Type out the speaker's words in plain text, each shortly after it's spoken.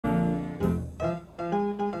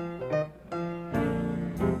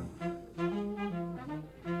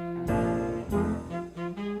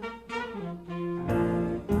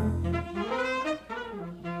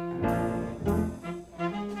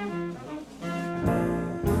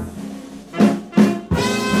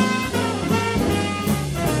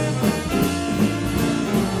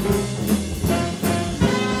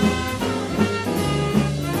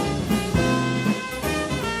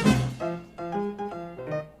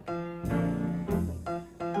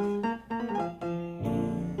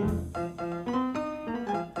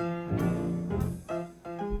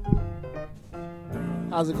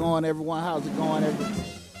How's it going, everyone? How's it going, everyone?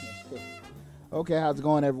 Okay, how's it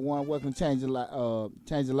going, everyone? Welcome to Change the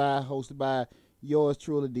Live, hosted by yours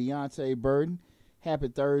truly, Deonte Burden. Happy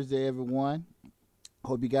Thursday, everyone.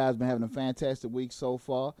 Hope you guys been having a fantastic week so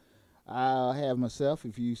far. I have myself,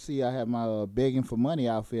 if you see, I have my begging for money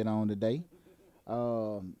outfit on today.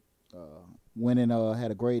 Went and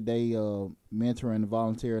had a great day mentoring and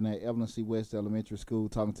volunteering at Evelyn C. West Elementary School,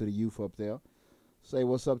 talking to the youth up there. Say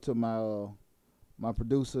what's up to my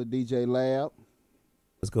producer, DJ Lab.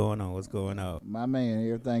 What's going on? What's going on? My man,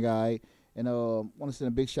 everything all right. And want to send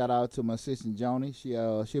a big shout out to my assistant Joni.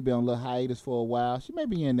 She'll be on a little hiatus for a while. She may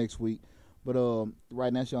be in next week, but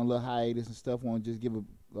right now she's on a little hiatus and stuff. Want to just give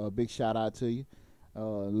a big shout out to you,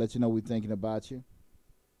 let you know we're thinking about you.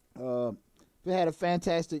 We had a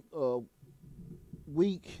fantastic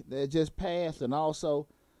week that just passed, and also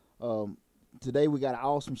today we got an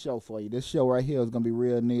awesome show for you. This show right here is gonna be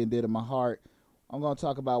real near and dear to my heart. I'm gonna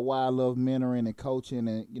talk about why I love mentoring and coaching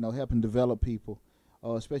and helping develop people,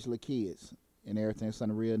 especially kids and everything. It's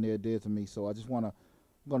something real near and dear to me. So I'm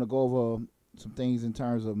gonna go over some things in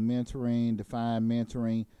terms of mentoring, define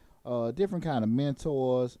mentoring, different kind of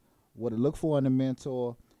mentors, what to look for in a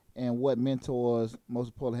mentor, and what mentors most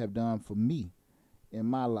importantly have done for me in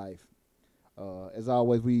my life. As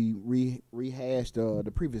always, we rehashed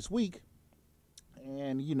the previous week,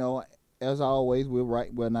 and as always,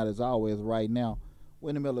 not as always, right now, we're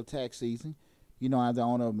in the middle of tax season. I'm the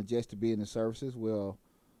owner of Majestic Business Services. We're a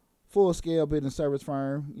full-scale business service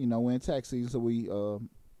firm. We're in tax season, so we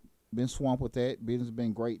been swamped with that. Business has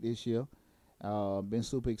been great this year. Been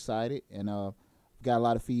super excited, and got a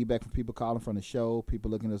lot of feedback from people calling from the show,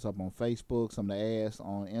 people looking us up on Facebook, some of the ads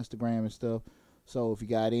on Instagram and stuff. So if you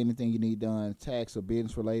got anything you need done, tax or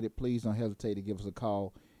business related, please don't hesitate to give us a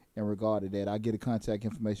call in regard to that. I'll get the contact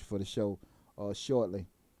information for the show shortly.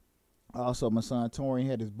 Also, my son Torian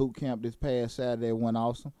had his boot camp this past Saturday. It went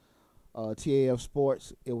awesome. TAF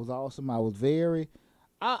Sports, it was awesome. I was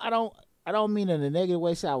I don't mean in a negative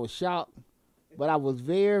way, say I was shocked, but I was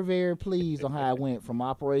very, very pleased on how it went from an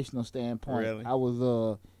operational standpoint. Really? I was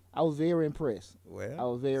very impressed. Well, I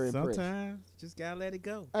was very impressed. Sometimes just gotta let it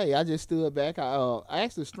go. Hey, I just stood back. I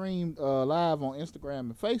actually streamed live on Instagram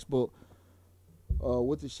and Facebook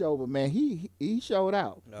with the show, but man, he showed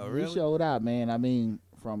out. Oh, really? He showed out, man. I mean,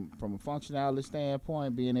 from a functionality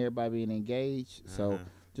standpoint, everybody being engaged. So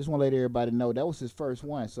just want to let everybody know that was his first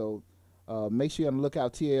one. So make sure you're on the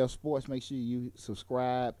lookout. TAF Sports. Make sure you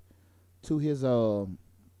subscribe to his Instagram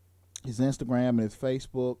and his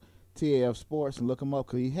Facebook, TAF Sports, and look him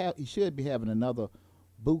up because he should be having another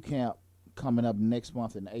boot camp coming up next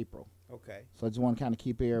month in April. Okay. So I just want to kind of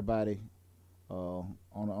keep everybody on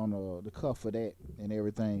the cuff for that and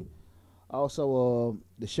everything. Also,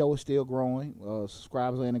 the show is still growing.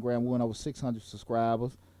 Subscribers on Instagram, we went over 600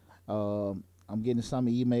 subscribers. I'm getting some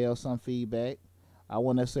emails, some feedback. I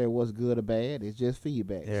won't necessarily what's good or bad. It's just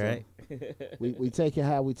feedback. Yeah, so right. we take it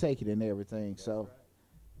how we take it and everything. So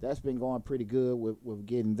that's been going pretty good with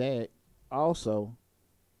getting that. Also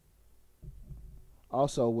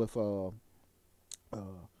with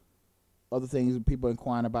other things, people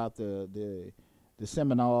inquiring about the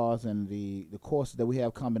seminars and the courses that we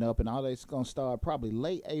have coming up, and all that's going to start probably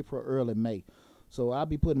late April, early May. So I'll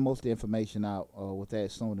be putting most of the information out with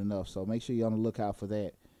that soon enough. So make sure you're on the lookout for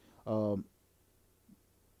that.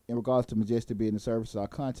 In regards to Majestic Business Services, our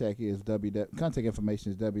contact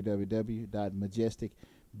information is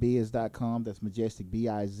www.majesticbiz.com. That's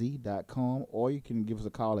majesticbiz.com. Or you can give us a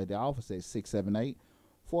call at the office at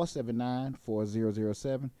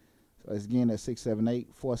 678-479-4007. So again, that's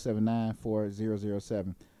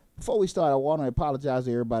 678-479-4007. Before we start, I want to apologize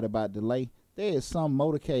to everybody about delay. There is some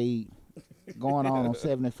motorcade going on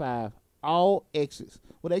 75. All exits.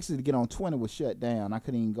 Well, the exit to get on 20 was shut down. I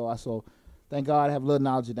couldn't even go. So thank God I have a little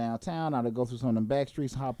knowledge of downtown. I had to go through some of them back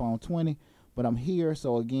streets, hop on 20. But I'm here.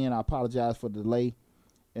 So, again, I apologize for the delay.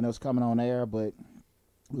 And it was coming on air, but it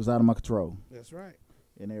was out of my control. That's right.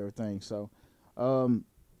 And everything. So,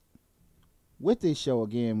 with this show,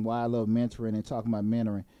 again, why I love mentoring and talking about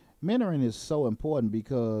mentoring is so important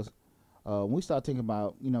because when we start thinking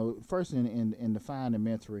about, first in defining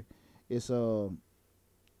mentoring, it's,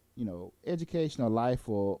 educational life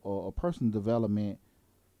or personal development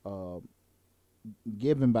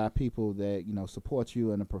given by people that, support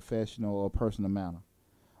you in a professional or personal manner.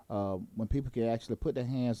 When people can actually put their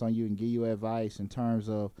hands on you and give you advice in terms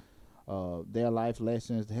of their life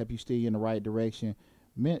lessons to help you steer you in the right direction,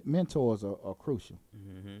 mentors are crucial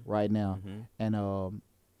right now. And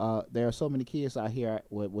there are so many kids out here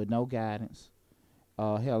with no guidance.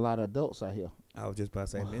 Here a lot of adults out here I was just about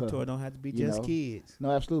to say, mentor don't have to be You just know? kids.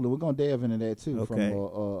 No, absolutely. We're gonna delve into that too Okay.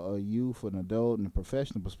 from a youth, an adult, and a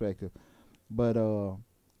professional perspective. But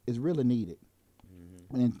it's really needed.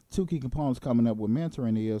 And two key components coming up with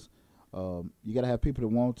mentoring is you got to have people that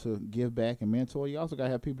want to give back and mentor. You also got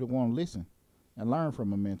to have people that want to listen and learn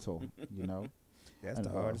from a mentor. You know, That's and,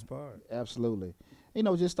 the hardest part. absolutely. You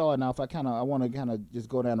know, just starting off, I want to kind of just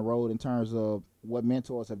go down the road in terms of what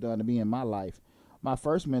mentors have done to me in my life. My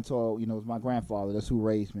first mentor, you know, was my grandfather. That's who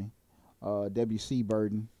raised me, W.C.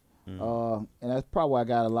 Burden. And that's probably where I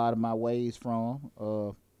got a lot of my ways from,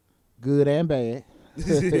 good and bad.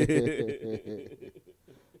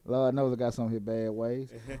 Lord knows I got some of his bad ways.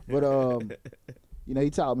 But, you know, he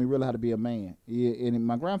taught me really how to be a man. And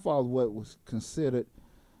my grandfather was what was considered,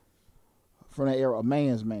 from that era, a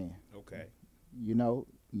man's man. Okay. You know,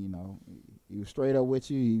 he was straight up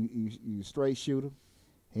with you. He was straight shooter.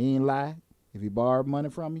 He ain't lie. If he borrowed money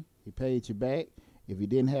from you, he paid you back. If he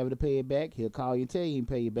didn't have it to pay it back, he'll call you and tell you he didn't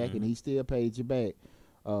pay you back, and he still paid you back.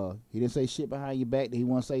 He didn't say shit behind your back that he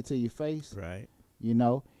won't say to your face. Right. You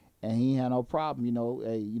know, and he ain't had no problem, you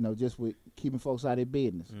know, just with keeping folks out of their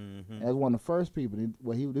business. That's one of the first people.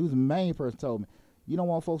 He was the main person told me, you don't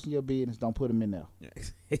want folks in your business, don't put them in there.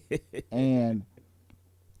 And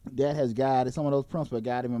that has guided, some of those principles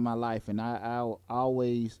guided him in my life, and I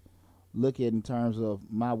always look at it in terms of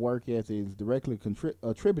my work ethic is directly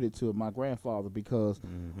attributed to my grandfather, because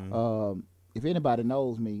if anybody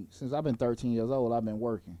knows me, since I've been 13 years old, I've been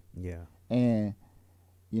working. Yeah. And,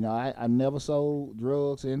 you know, I never sold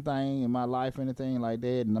drugs or anything in my life or anything like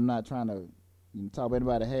that, and I'm not trying to talk about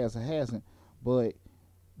anybody that has or hasn't, but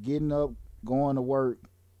getting up, going to work,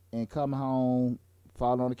 and coming home,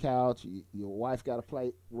 falling on the couch, your wife got a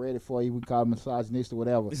plate ready for you, we call it misogynist or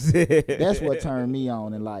whatever. That's what turned me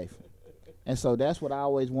on in life. And so that's what I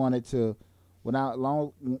always wanted to, when I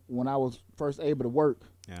was first able to work,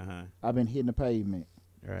 I've been hitting the pavement,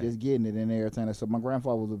 just getting it and everything. So my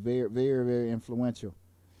grandfather was a very, very, very influential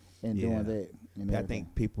in doing that. And I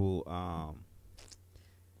think people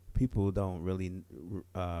don't really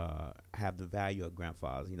have the value of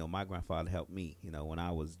grandfathers. You know, my grandfather helped me, you know, when I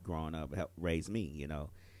was growing up, helped raise me, you know.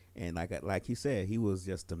 And like you said, he was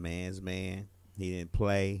just a man's man. He didn't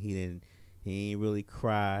play. He ain't really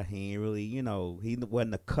cry. He ain't really, you know, he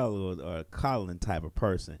wasn't a color or a Colin type of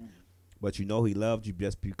person. But you know he loved you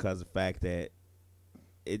just because of the fact that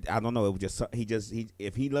I don't know, it was just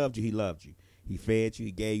if he loved you, he loved you. He fed you,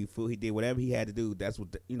 he gave you food, he did whatever he had to do. That's what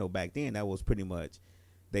you know, back then that was pretty much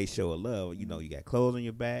they show a love. You know, you got clothes on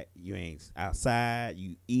your back, you ain't outside,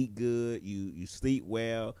 you eat good, you sleep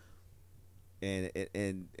well.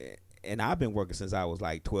 And I've been working since I was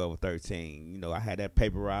like 12 or 13. You know, I had that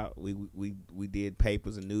paper route. We did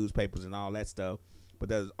papers and newspapers and all that stuff. But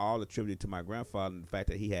that was all attributed to my grandfather and the fact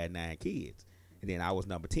that he had 9 kids. And then I was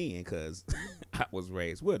number 10 because I was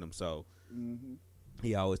raised with him. So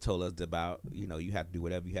he always told us about, you know, you have to do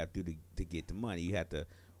whatever you have to do to get the money. You have to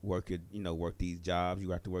work these jobs. You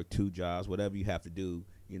have to work 2 jobs, whatever you have to do,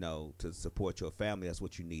 you know, to support your family. That's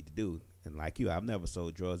what you need to do. And like you, I've never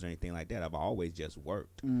sold drugs or anything like that. I've always just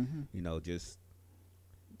worked, you know,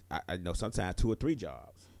 I know sometimes 2 or 3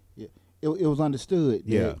 jobs. Yeah. It was understood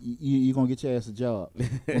that you're going to get your ass a job.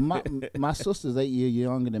 Well, my sister's 8 years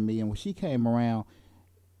younger than me, and when she came around,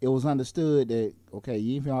 it was understood that, okay,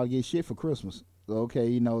 you ain't finna get shit for Christmas. Okay,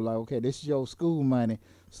 you know, like, okay, this is your school money.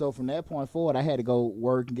 So from that point forward, I had to go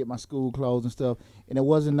work and get my school clothes and stuff, and there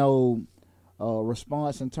wasn't no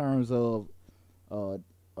response in terms of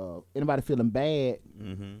anybody feeling bad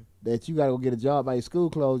that you got to go get a job by your school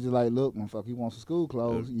clothes. You're like, look, motherfucker, you want some school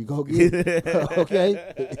clothes, you go get it. Okay?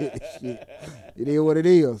 Shit. It is what it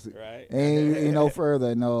is. Right. And no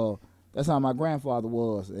further. And that's how my grandfather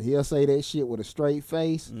was. He'll say that shit with a straight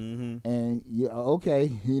face, and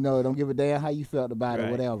okay, you know, don't give a damn how you felt about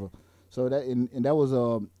it, whatever. So that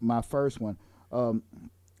was my first one.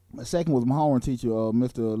 My second was my homeroom teacher,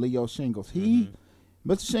 Mr. Leo Shingles.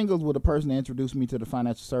 Mr. Shingles was the person that introduced me to the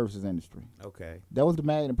financial services industry. Okay. That was the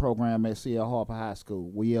magnet program at C.L. Harper High School.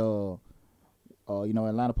 We, you know,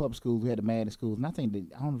 Atlanta public schools, we had the magnet schools, and I don't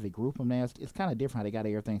know if they group them now. It's kind of different how they got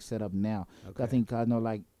everything set up now. Okay. I think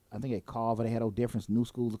at Carver they had no difference. New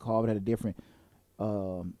schools at Carver had a different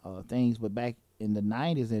things, but back in the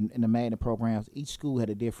 90s in the magnet programs, each school had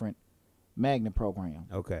a different magnet program.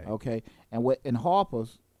 Okay. Okay. And what in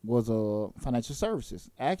Harper's was financial services.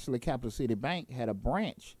 Actually, Capital City Bank had a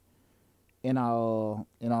branch in our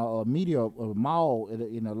media mall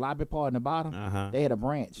in the lobby part in the bottom. They had a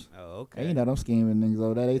branch. Oh, okay. And, you know, them scheming things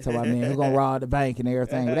over there. They talk about, man, who's gonna rob the bank and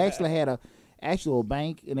everything. But they actual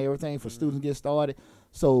bank and everything for students to get started.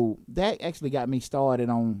 So that actually got me started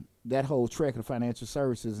on that whole track of financial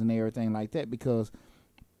services and everything like that, because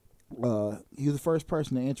he was the first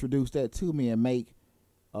person to introduce that to me and make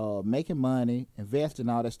making money, investing,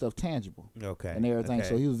 all that stuff tangible. Okay. And everything. Okay.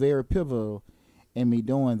 So he was very pivotal in me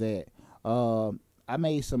doing that. I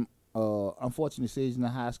made some unfortunate decisions in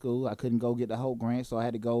high school. I couldn't go get the whole grant, so I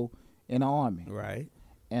had to go in the Army. Right.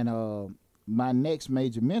 And my next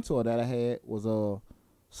major mentor that I had was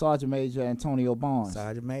Sergeant Major Antonio Barnes.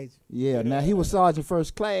 Sergeant Major. Yeah. Now he was Sergeant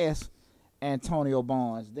First Class Antonio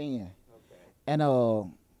Barnes then. Okay.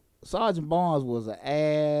 And Sergeant Barnes was an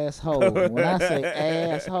asshole. When I say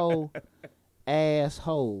asshole,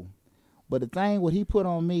 asshole. But the thing what he put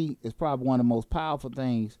on me is probably one of the most powerful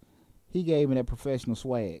things. He gave me that professional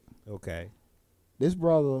swag. Okay. This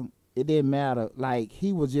brother, it didn't matter. Like,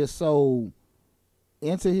 he was just so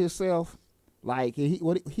into himself. Like,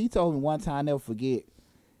 what he told me one time, I never forget.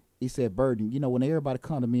 He said, Burden, when everybody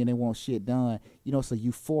come to me and they want shit done, it's a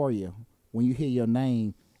euphoria when you hear your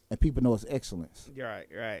name and people know it's excellence. Right,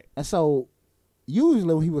 right. And so,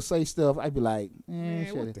 usually when he would say stuff, I'd be like, Man,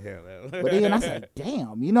 what the hell? But then I said,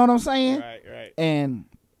 damn, you know what I'm saying? Right, right. And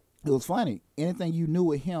it was funny. Anything you knew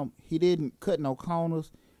with him, he didn't cut no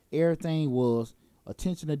corners. Everything was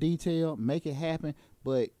attention to detail, make it happen.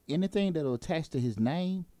 But anything that was attached to his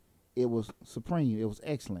name, it was supreme. It was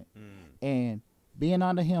excellent. And being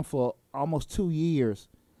under him for almost 2 years,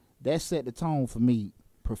 that set the tone for me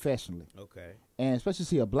professionally. Okay. And especially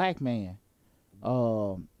see a black man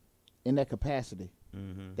in that capacity.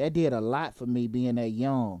 Mm-hmm. That did a lot for me being that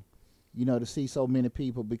young, to see so many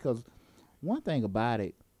people. Because one thing about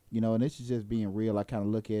it, and this is just being real, I kind of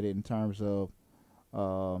look at it in terms of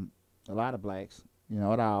a lot of blacks,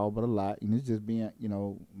 not all, but a lot. And it's just being,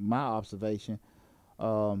 my observation.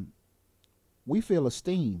 We feel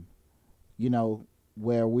esteem,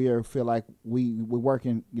 where we feel like we're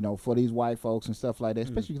working, for these white folks and stuff like that,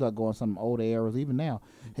 especially like going some older eras, even now.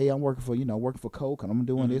 Hey, I'm working for Coke, and I'm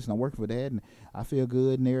doing this, and I'm working for that, and I feel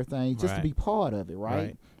good and everything, just to be part of it,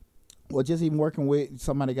 right? Or just even working with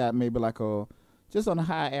somebody got maybe like just on a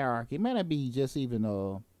high hierarchy. It may not be just even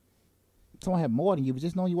someone have more than you, but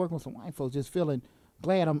just knowing you're working with some white folks, just feeling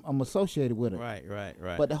glad I'm associated with it. Right.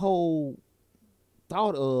 But the whole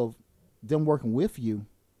thought of them working with you,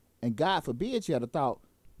 and God forbid you had a thought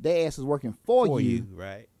their ass is working for you,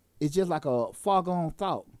 right? It's just like a foregone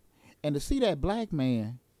thought. And to see that black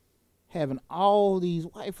man having all these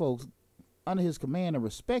white folks under his command and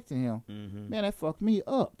respecting him, man, that fucked me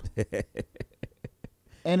up.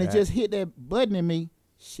 And it just hit that button in me.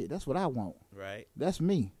 Shit, that's what I want. Right. That's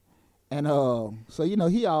me. And so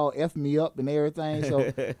he all effed me up and everything.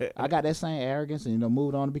 So I got that same arrogance and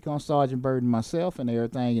moved on to become Sergeant Burden myself and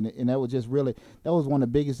everything. And that was just really, that was one of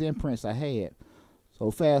the biggest imprints I had.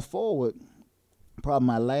 So fast forward, probably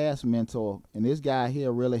my last mentor, and this guy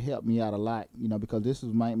here really helped me out a lot, because this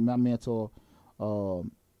was my mentor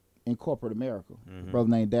in corporate America, a brother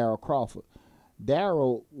named Daryle Crawford.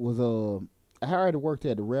 Daryle was I already worked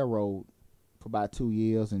at the railroad for about 2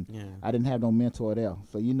 years, and I didn't have no mentor there.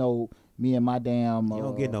 So me and my damn you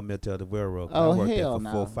don't get no mentor at the railroad. Oh, I worked hell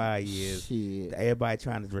there for 4 or 5 years. Shit. Everybody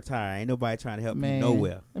trying to retire. Ain't nobody trying to help Man, you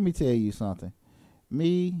nowhere. Let me tell you something.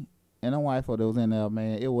 Me and a wife that was in there,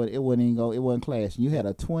 man, it wouldn't even go. It wasn't clashing. You had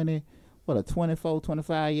a 24,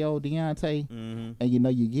 25-year-old Deonte,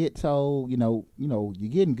 and you get told, you're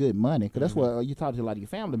getting good money, because that's what you talk to a lot of your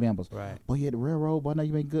family members. Right. Boy, you at the railroad, boy, I know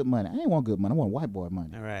you make good money. I ain't want good money. I want white boy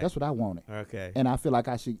money. All right. That's what I wanted. Okay. And I feel like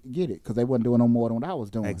I should get it, because they wasn't doing no more than what I was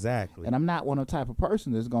doing. Exactly. And I'm not one of the type of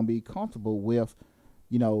person that's going to be comfortable with,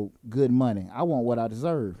 good money. I want what I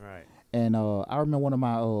deserve. Right. And I remember one of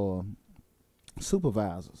my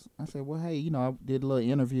supervisors. I said, well, hey, I did a little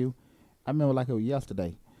interview. I remember like it was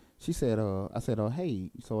yesterday. She said, I said, hey,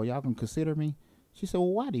 so y'all can consider me? She said,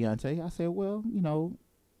 well, why, Deonte? I said, well,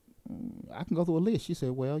 I can go through a list. She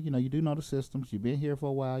said, well, you do know the systems. You've been here for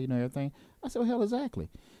a while, everything. I said, well, hell, exactly.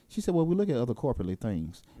 She said, well, we look at other corporately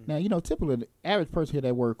things. Now, typically the average person hear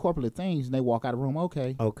that word corporately things and they walk out of the room,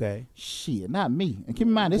 okay. Okay. Shit, not me. And keep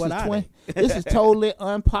in mind, this What this is totally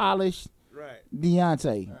unpolished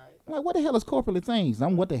Deonte. Right. I'm like, what the hell is corporately things?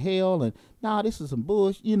 I'm what the hell? And nah, this is some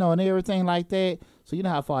bush, and everything like that. So you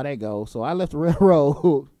know how far that goes. So I left the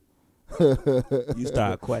railroad. You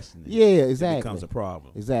start questioning. Yeah, exactly. It becomes a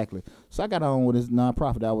problem. Exactly. So I got on with this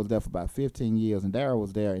nonprofit. I was there for about 15 years, and Daryle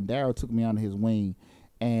was there, and Daryle took me under his wing.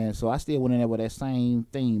 And so I still went in there with that same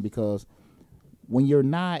thing, because when you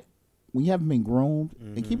haven't been groomed,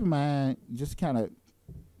 and keep in mind, just kind of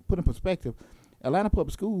put in perspective, Atlanta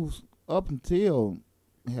public schools up until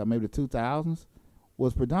maybe the 2000s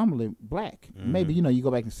was predominantly black. Maybe, you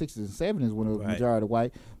go back in the 60s and 70s when it was majority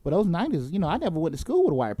white. But those 90s, I never went to school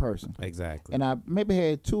with a white person. Exactly. And I maybe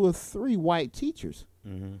had 2 or 3 white teachers.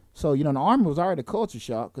 So, the Army was already a culture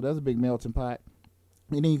shock because that's a big melting pot.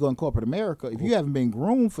 And then you go in corporate America. If you haven't been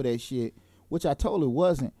groomed for that shit, which I totally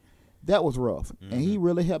wasn't, that was rough. And he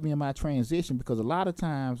really helped me in my transition because a lot of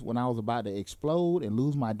times when I was about to explode and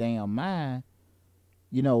lose my damn mind,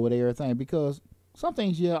 with everything, because some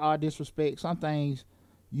things, are disrespect. Some things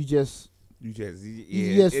you just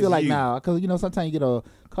feel like, nah. Because, sometimes you get a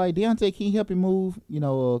call, Deonte, can you help me move? Get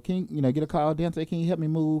a call, Deonte, can you help me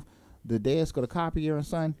move the desk or the copier and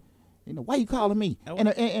son? Why you calling me?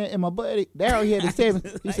 And my buddy Daryle, he had to say,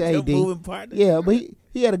 he said, "Hey D, yeah," but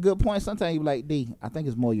he had a good point. Sometimes he be like, "D, I think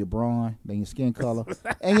it's more your brawn than your skin color,"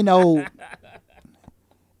 and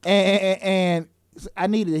and I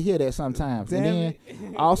needed to hear that sometimes. Damn. And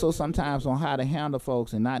then also sometimes on how to handle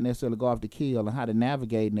folks and not necessarily go off the kill and how to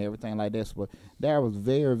navigate and everything like that. But Daryle was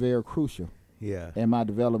very, very crucial. Yeah. In my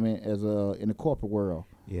development as in the corporate world.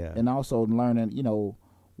 Yeah. And also learning,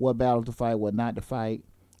 what battle to fight, what not to fight.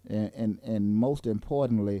 And most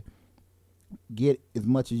importantly, get as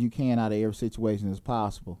much as you can out of every situation as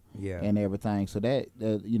possible. Yeah. And everything. So that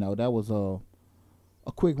was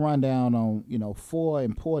a quick rundown on 4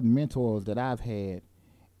 important mentors that I've had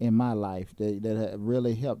in my life that have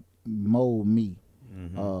really helped mold me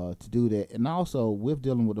to do that. And also with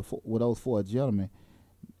dealing with those 4 gentlemen,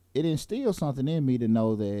 it instills something in me to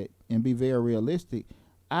know that and be very realistic.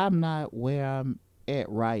 I'm not where I'm at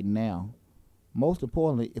right now. Most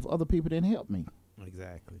importantly, if other people didn't help me.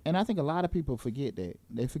 Exactly. And I think a lot of people forget that.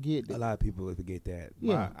 They forget that. A lot of people forget that.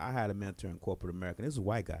 Yeah. I had a mentor in corporate America. This is a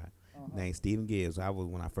white guy named Stephen Gibbs.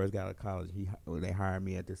 When I first got out of college, they hired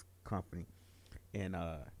me at this company. And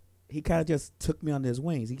he kind of just took me under his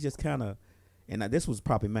wings. He just kind of, and this was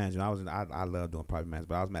property management. I love doing property management,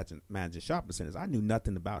 but I was managing shopping centers. I knew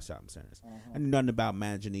nothing about shopping centers. I knew nothing about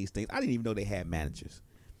managing these things. I didn't even know they had managers.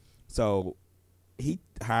 So he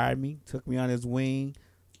hired me, took me on his wing,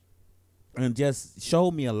 and just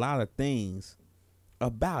showed me a lot of things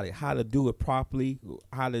about it, how to do it properly,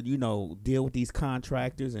 how to, deal with these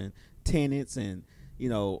contractors and tenants and,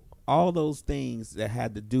 all those things that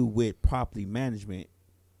had to do with property management.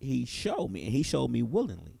 He showed me, and he showed me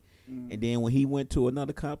willingly. And then when he went to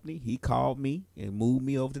another company, he called me and moved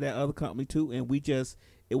me over to that other company too. And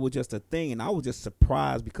it was just a thing. And I was just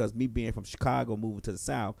surprised because me being from Chicago, moving to the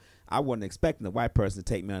South, I wasn't expecting a white person to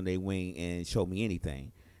take me under their wing and show me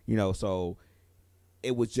anything, so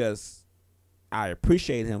it was just, I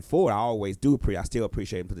appreciated him for it. I always do I still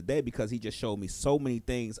appreciate him to today because he just showed me so many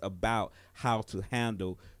things about how to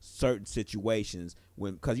handle certain situations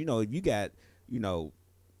because, if you got, $1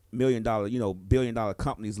 million, billion-dollar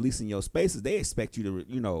companies leasing your spaces, they expect you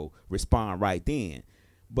to, respond right then.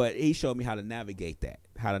 But he showed me how to navigate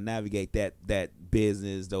that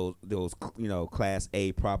business, those Class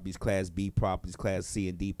A properties, Class B properties, Class C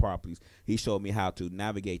and D properties. He showed me how to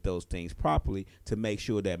navigate those things properly to make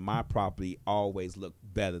sure that my property always looked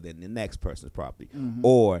better than the next person's property.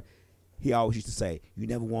 Or he always used to say, you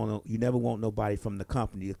never want nobody from the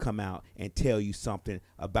company to come out and tell you something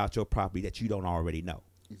about your property that you don't already know.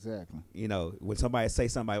 Exactly. When somebody say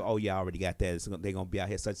somebody, oh yeah, I already got that, they're gonna be out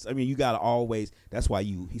here. You gotta always. That's why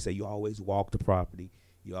he said you always walk the property.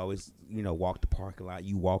 You always, walk the parking lot.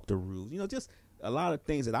 You walk the roofs. Just a lot of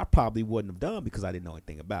things that I probably wouldn't have done because I didn't know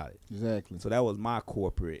anything about it. Exactly. So that was my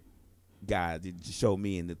corporate guy to show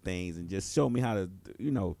me in the things and just show me how to,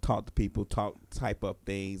 talk to people, type up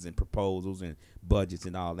things and proposals and budgets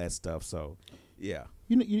and all that stuff. So, yeah.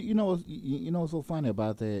 What's so funny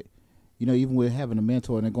about that? Even with having a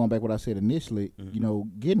mentor and then going back to what I said initially,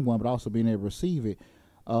 getting one, but also being able to receive it,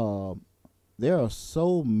 there are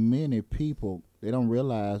so many people, they don't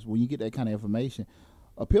realize when you get that kind of information,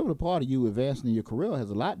 a pivotal part of you advancing in your career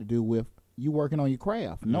has a lot to do with you working on your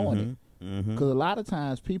craft, knowing it. Because a lot of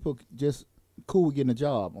times people just cool with getting a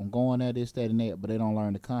job. I'm going at this, that, and that, but they don't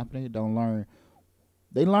learn the company,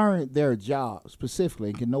 they learn their job specifically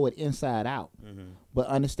and can know it inside out, but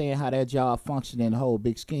understand how that job functions in the whole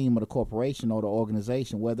big scheme of the corporation or the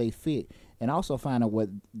organization, where they fit, and also find out what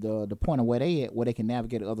the point of where they can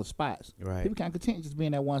navigate to other spots. Right. People can't continue just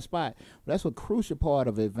being at one spot. But that's a crucial part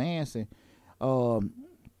of advancing in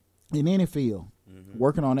any field,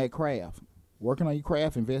 working on that craft. Working on your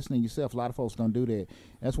craft, investing in yourself. A lot of folks don't do that.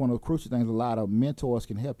 That's one of the crucial things a lot of mentors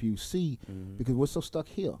can help you see because we're so stuck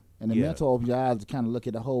here. And the mentor opens your eyes to kind of look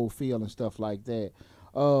at the whole field and stuff like that.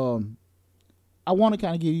 I want to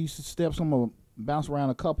kind of give you some steps. I'm going to bounce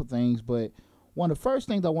around a couple things, but one of the first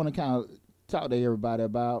things I want to kind of talk to everybody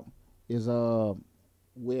about is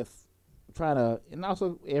with try to, and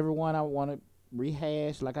also everyone I want to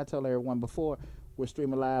rehash, like I told everyone before, we're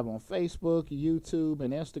streaming live on Facebook, YouTube,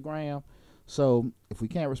 and Instagram. So if we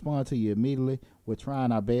can't respond to you immediately, we're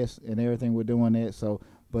trying our best and everything we're doing that. So,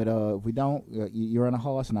 but if we don't, you're on a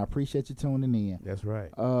horse, and I appreciate you tuning in. That's right.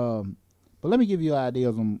 But let me give you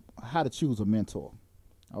ideas on how to choose a mentor.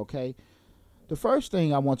 Okay, the first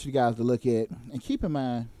thing I want you guys to look at, and keep in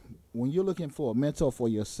mind, when you're looking for a mentor for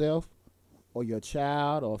yourself or your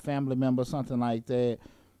child or a family member, something like that,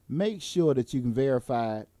 make sure that you can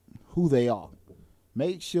verify who they are.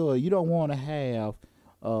 Make sure you don't want to have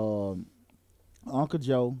Uncle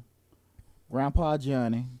Joe, Grandpa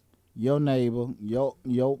Johnny, your neighbor, your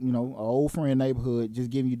old friend neighborhood just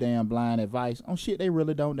giving you damn blind advice on shit they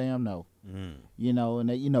really don't damn know. You know, and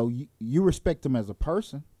they, you respect them as a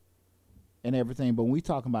person and everything, but when we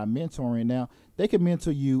talking about mentoring now, they can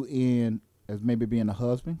mentor you in as maybe being a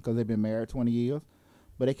husband because they've been married 20 years,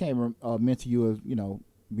 but they can't mentor you as,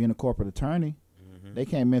 being a corporate attorney. They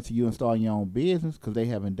can't mentor you in starting your own business because they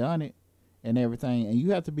haven't done it and everything. And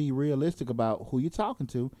you have to be realistic about who you're talking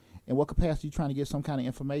to and what capacity you're trying to get some kind of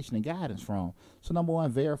information and guidance from. So number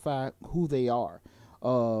one, verify who they are.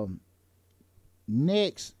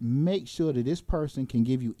 Next, make sure that this person can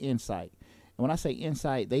give you insight. And when I say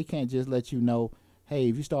insight, they can't just let you know, hey,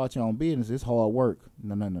 if you start your own business, it's hard work.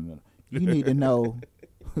 No. You need to know,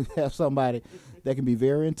 have somebody that can be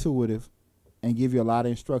very intuitive and give you a lot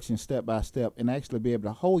of instructions step by step and actually be able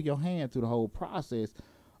to hold your hand through the whole process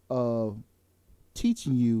of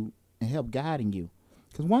teaching you and help guiding you.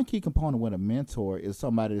 Because one key component with a mentor is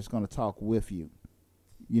somebody that's going to talk with you.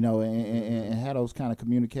 And have those kind of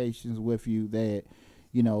communications with you that,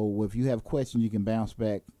 if you have questions, you can bounce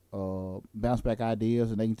back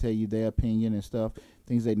ideas, and they can tell you their opinion and stuff.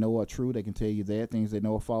 Things they know are true, they can tell you that. Things they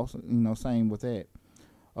know are false, same with that.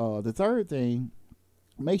 The third thing,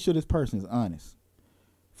 make sure this person is honest.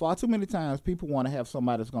 Far too many times, people want to have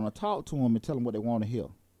somebody that's going to talk to them and tell them what they want to hear.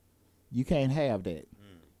 You can't have that.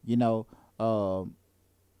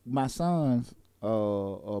 My son's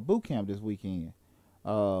boot camp this weekend.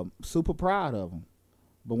 Super proud of him.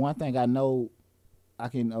 But one thing I know I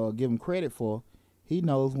can give him credit for, he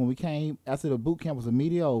knows when we came after the boot camp was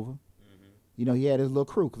immediately over, he had his little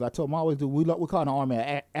crew. Because I told him I always do, we call it an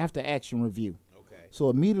Army after action review. Okay. So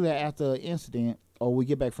immediately after an incident, or we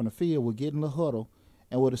get back from the field, we'll get in the huddle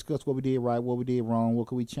and we'll discuss what we did right, what we did wrong, what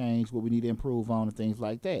could we change, what we need to improve on, and things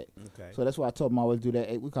like that. Okay. So that's why I told him I always do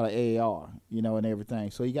that. We call it AAR, and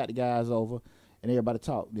everything. So he got the guys over and everybody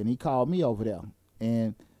talked. Then he called me over there.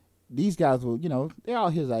 And these guys were, they're all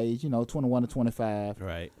his age, 21 to 25.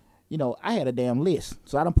 Right. I had a damn list,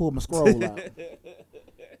 so I done pulled my scroll out.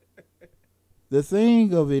 The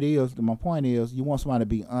thing of it is, my point is, you want somebody to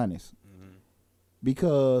be honest.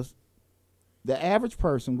 Because the average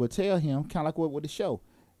person will tell him, kind of like what with the show,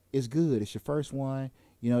 it's good. It's your first one.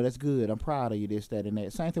 That's good. I'm proud of you, this, that, and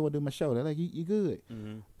that. Same thing with doing my show. They're like, you good.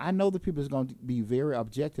 I know the people is going to be very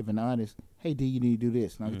objective and honest. Hey, D, you need to do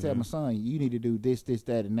this. And I can tell my son, you need to do this,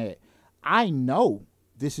 that, and that. I know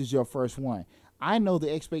this is your first one. I know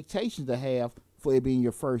the expectations to have for it being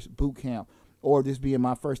your first boot camp or this being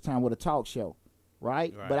my first time with a talk show,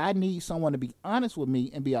 right? But I need someone to be honest with me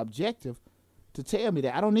and be objective to tell me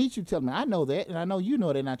that. I don't need you to tell me. I know that, and I know you know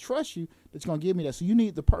that, and I trust you that's going to give me that. So you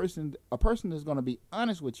need a person that's going to be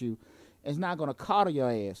honest with you and is not going to coddle your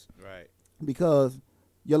ass. Right. Because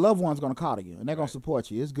your loved one's going to coddle you, and they're going to support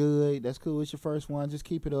you. It's good. That's cool. It's your first one. Just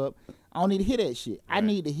keep it up. I don't need to hear that shit. Right. I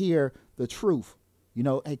need to hear the truth.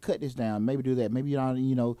 Hey, cut this down. Maybe do that. Maybe you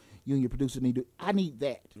and your producer need to. I need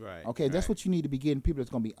that. Right. Okay, that's what you need to be getting. People that's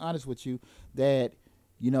going to be honest with you, that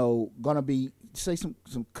gonna be say some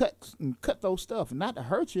cuts and cut those stuff, and not to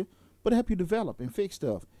hurt you, but to help you develop and fix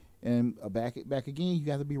stuff. And back again, you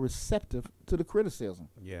got to be receptive to the criticism.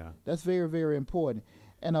 Yeah, that's very, very important.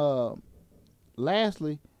 And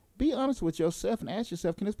lastly, be honest with yourself and ask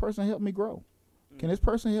yourself, can this person help me grow? Can this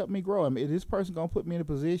person help me grow? I mean, is this person gonna put me in a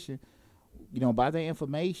position, by their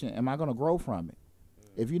information, am I gonna grow from it?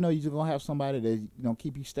 If you're just gonna have somebody that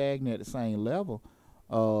keep you stagnant at the same level,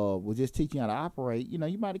 will just teach you how to operate, you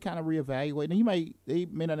might kind of reevaluate. Now they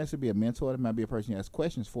may not necessarily be a mentor, they might be a person you ask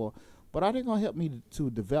questions for, but are they gonna help me to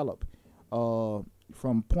develop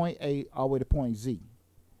from point A all the way to point Z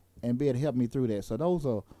and be able to help me through that? So those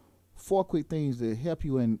are 4 quick things that help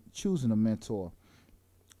you in choosing a mentor.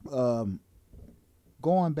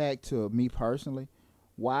 Going back to me personally,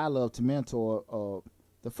 why I love to mentor,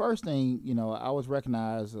 the first thing, I was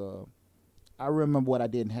recognized, I remember what I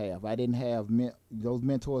didn't have. I didn't have those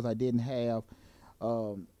mentors I didn't have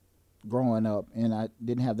growing up, and I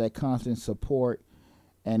didn't have that constant support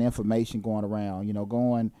and information going around,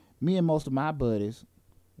 me and most of my buddies,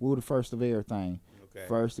 we were the first of everything. Okay.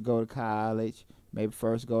 First to go to college, maybe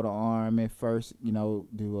first to go to Army, first,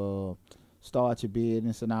 do start your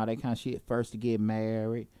business and all that kind of shit. First to get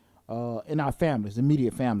married. In our families,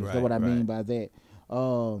 immediate families. That's what I mean by that.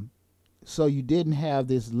 So you didn't have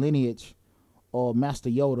this lineage or Master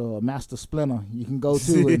Yoda or Master Splinter you can go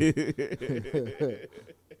to and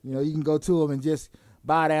you can go to them and just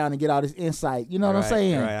bow down and get all this insight. You know what I'm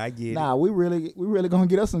saying? Right, I get it. We really gonna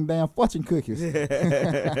get us some damn fortune cookies. You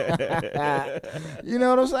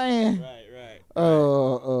know what I'm saying?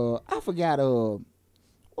 Right. I forgot what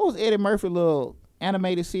was Eddie Murphy little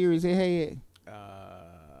animated series he had?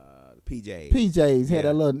 PJs had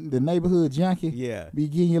a little the neighborhood junkie. Yeah. Be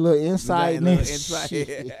giving you a little insight.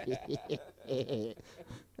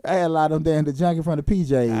 I had a lot of them damn the junkie from the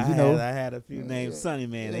PJs, I had a few named Sonny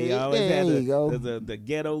Man. They always had the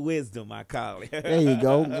ghetto wisdom, I call it. There you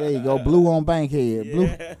go. Blue on Bankhead.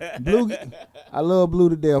 Yeah. Blue. I love Blue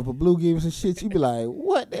to death, but Blue give me some shit. You be like,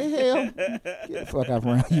 what the hell? Get the fuck out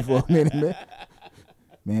around you for a minute, man.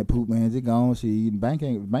 Man, poop man's it gone. Bank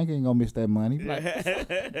ain't gonna miss that money. Like,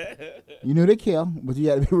 you knew they care, but you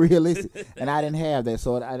had to be realistic. And I didn't have that,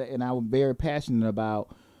 so I was very passionate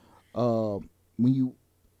about when you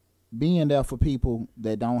being there for people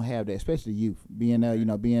that don't have that, especially youth. Being there,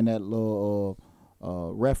 being that little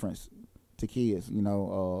reference to kids,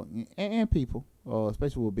 and people,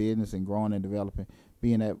 especially with business and growing and developing,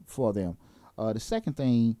 being that for them. The second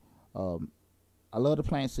thing, I love to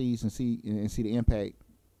plant seeds and see the impact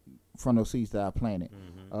from those seeds that I planted.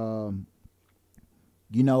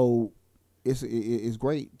 It's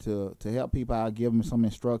great to help people out, give them some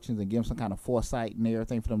instructions and give them some kind of foresight and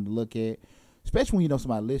everything for them to look at, especially when you know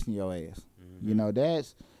somebody listening to your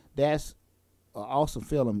ass. That's an awesome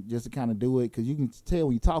feeling just to kind of do it, because you can tell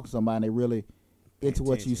when you talk to somebody and they really into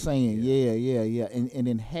what you're saying. Yeah. And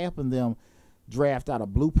then helping them draft out a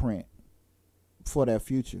blueprint for their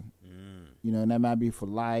future. And that might be for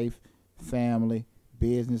life, family,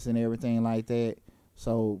 business, and everything like that.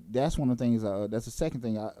 So that's one of the things. That's the second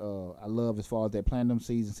thing I love as far as that planting them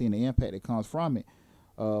seeds and seeing the impact that comes from it.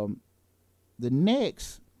 The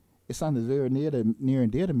next is something that's very near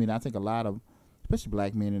and dear to me. And I think a lot of, especially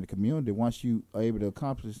black men in the community, once you are able to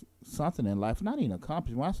accomplish something in life, not even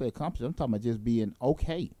accomplish. When I say accomplish, I'm talking about just being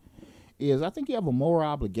okay. I think you have a moral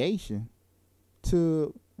obligation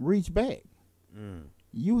to reach back.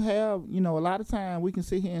 You have, a lot of time we can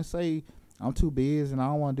sit here and say, I'm too busy and I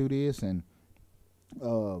don't want to do this, and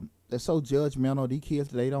they're so judgmental. These kids,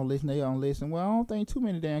 they don't listen. Well, I don't think too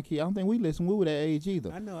many damn kids. I don't think we listen. We were that age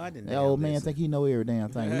either. I know I didn't. That old man think he know every damn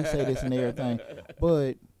thing. He say this and everything,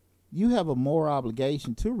 but you have a moral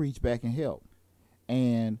obligation to reach back and help.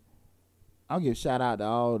 And I'll give a shout out to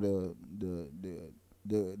all the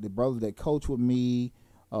brothers that coach with me.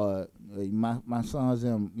 My sons,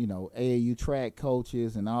 them, AAU track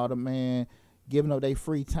coaches and all the man giving up their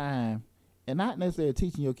free time. And not necessarily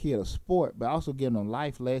teaching your kid a sport, but also giving them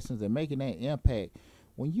life lessons and making that impact.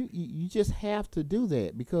 When you just have to do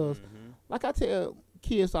that, because like I tell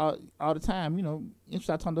kids all the time, I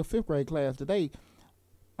taught the 5th grade class today,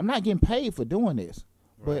 I'm not getting paid for doing this,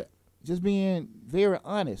 but just being very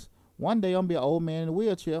honest. One day I'm gonna be an old man in a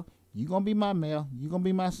wheelchair. You're gonna be my mayor, you're gonna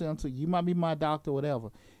be my senator, you might be my doctor, whatever.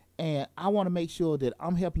 And I want to make sure that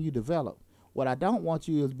I'm helping you develop. What I don't want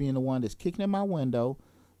you is being the one that's kicking in my window,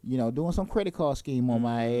 doing some credit card scheme on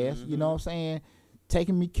my ass, you know what I'm saying?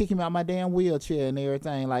 Kicking me out my damn wheelchair and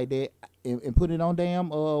everything like that, and put it on damn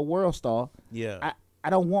World Star. Yeah. I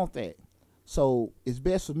don't want that. So it's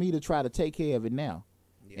best for me to try to take care of it now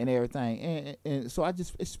and everything. And so I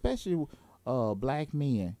just, especially black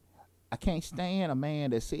men, I can't stand a man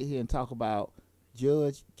that sit here and talk about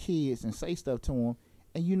judge kids and say stuff to them,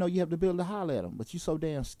 and you have the ability to holler at them, but you so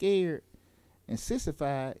damn scared and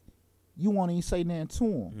sissified, you won't even say nothing to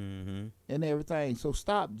them and everything. So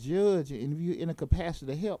stop judging, and if you're in a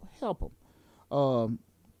capacity to help them.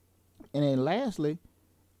 And then lastly,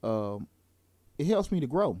 it helps me to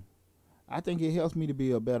grow. I think it helps me to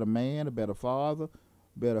be a better man, a better father,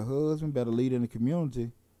 better husband, better leader in the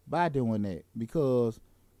community by doing that. Because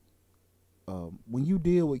when you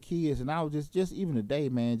deal with kids, and I was just even today,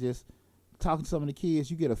 man, just talking to some of the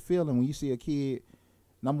kids, you get a feeling when you see a kid,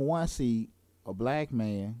 number one, see a black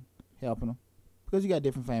man helping them, because you got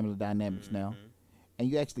different family dynamics now, and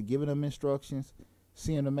you actually giving them instructions,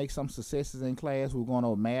 seeing them make some successes in class. We're going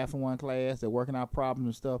over math in one class, they're working out problems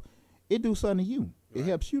and stuff. It do something to you. It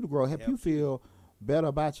helps you to grow, help you feel better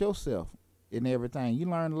about yourself and everything. You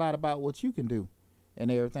learn a lot about what you can do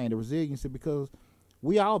and everything, the resiliency, because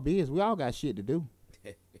we all busy. We all got shit to do.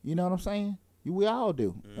 You know what I'm saying? We all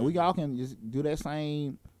do. And we all can just do that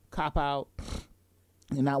same cop out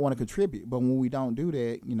and not want to contribute. But when we don't do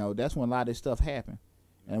that, that's when a lot of this stuff happen.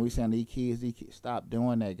 And we saying these kids, stop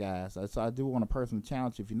doing that, guys. So I do want a personal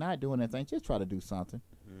challenge. If you're not doing anything, just try to do something.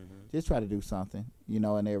 Just try to do something,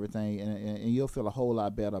 and everything. And you'll feel a whole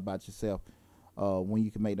lot better about yourself when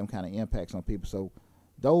you can make them kind of impacts on people. So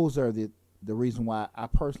those are the reason why I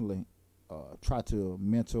personally try to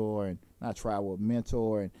mentor and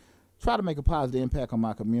try to make a positive impact on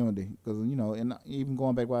my community. Because, and even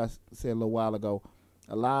going back to what I said a little while ago,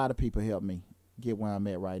 a lot of people helped me get where I'm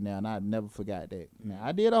at right now, and I never forgot that. Now,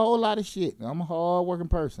 I did a whole lot of shit. I'm a hard-working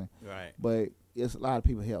person. Right. But it's a lot of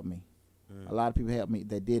people helped me. A lot of people helped me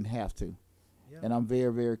that didn't have to. Yeah. And I'm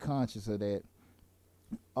very, very conscious of that.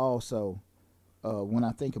 Also, when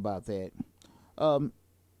I think about that,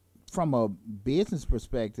 from a business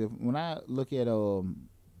perspective, when I look at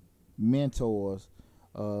mentors,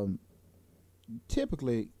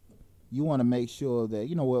 typically you want to make sure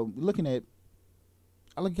that,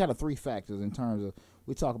 I look at kind of three factors in terms of,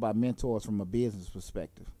 we talk about mentors from a business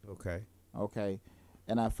perspective. Okay.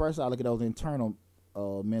 And I look at those internal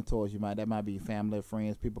mentors that might be family,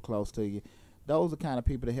 friends, people close to you. Those are kind of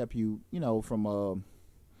people that help you, from a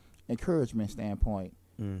encouragement standpoint.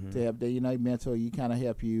 To help they mentor you, kind of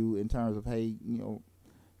help you in terms of, hey,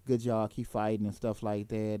 good job, keep fighting and stuff like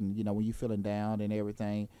that. And when you're feeling down and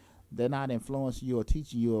everything, they're not influencing you or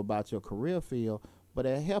teaching you about your career field, but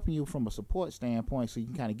they're helping you from a support standpoint, so you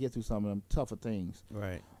can kind of get through some of them tougher things.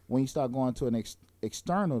 Right. When you start going to an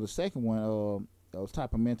external, the second one, those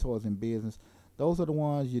type of mentors in business, those are the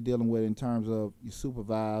ones you're dealing with in terms of your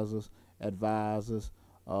supervisors, advisors,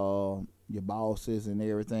 your bosses, and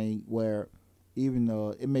everything. Where even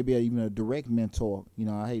it may be even a direct mentor.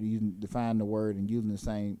 I hate define the word and using the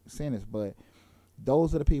same sentence, but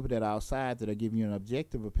those are the people that are outside that are giving you an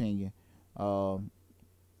objective opinion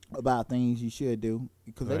about things you should do,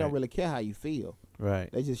 because they don't really care how you feel. Right.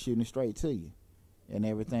 They just shooting it straight to you and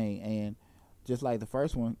everything. And just like the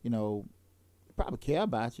first one, probably care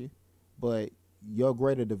about you, but your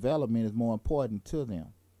greater development is more important to them.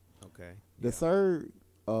 Okay. The third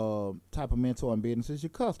type of mentor in business is your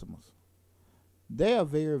customers. They are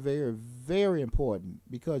very, very, very important,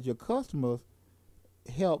 because your customers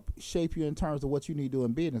help shape you in terms of what you need to do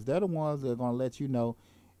in business. They're the ones that are going to let you know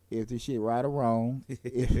if this shit right or wrong,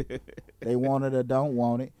 if they want it or don't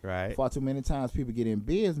want it. Right. Far too many times people get in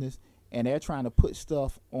business and they're trying to put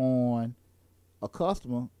stuff on a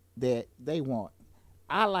customer that they want.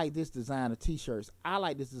 I like this design of T-shirts. I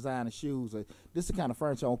like this design of shoes. Or this is the kind of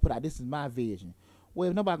furniture I want to put out. This is my vision. Well,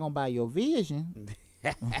 if nobody going to buy your vision...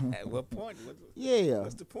 What point?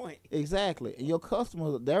 What's the point? Exactly. And your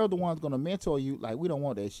customers, they're the ones going to mentor you. Like, we don't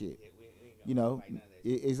want that shit.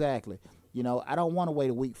 Exactly. I don't want to wait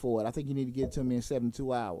a week for it. I think you need to get it to me in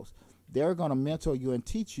 72 hours. They're going to mentor you and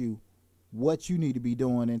teach you what you need to be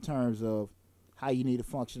doing in terms of how you need to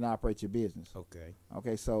function and operate your business.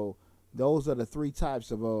 Okay, so those are the three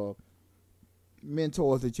types of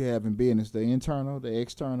mentors that you have in business: the internal, the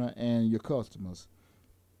external, and your customers.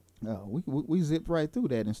 We zipped right through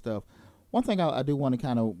that and stuff. One thing I do want to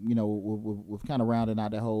kind of, we've kind of rounded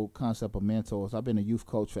out that whole concept of mentors. I've been a youth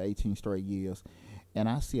coach for 18 straight years, and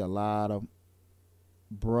I see a lot of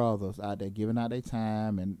brothers out there giving out their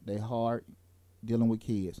time and their heart dealing with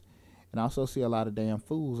kids. And I also see a lot of damn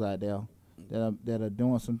fools out there that are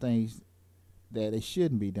doing some things that they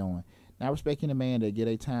shouldn't be doing. Now, I respect any man that give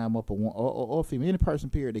their time up, or female, any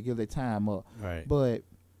person, period, that gives their time up. Right. But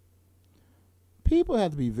people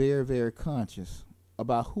have to be very, very conscious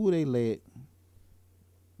about who they let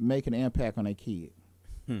make an impact on their kid.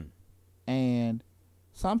 And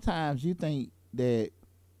sometimes you think that,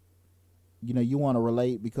 you want to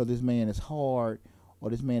relate because this man is hard or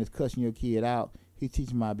this man is cussing your kid out. He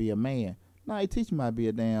teaching him how to be a man. No, he teaching him how to be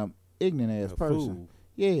a damn ignorant ass person. Fool.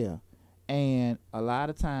 Yeah. And a lot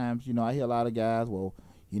of times, I hear a lot of guys, well,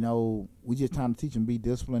 we just trying to teach them to be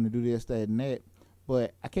disciplined and do this, that, and that.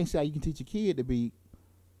 But I can't see how you can teach a kid to be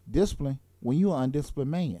disciplined when you're an undisciplined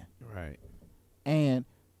man. Right. And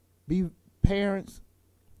parents,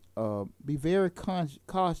 be very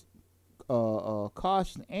cautious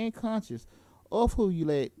and conscious of who you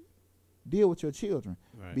let deal with your children.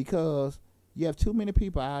 Right. Because you have too many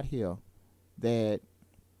people out here that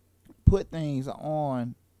put things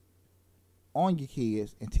on your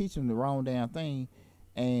kids and teach them the wrong damn thing.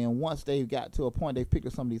 And once they've got to a point, they've picked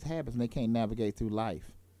up some of these habits and they can't navigate through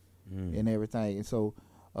life and everything. And so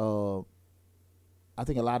I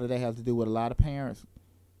think a lot of that has to do with a lot of parents.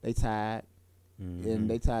 They tired. And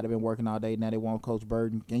they tired of been working all day. Now they want Coach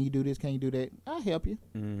Burden. Can you do this? Can you do that? I'll help you.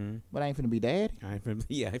 But I ain't finna be daddy. I ain't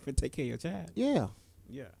finna take care of your child. Yeah.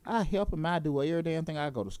 Yeah. I help them. I do every damn thing. I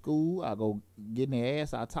go to school. I go get in their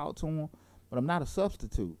ass. I talk to them, but I'm not a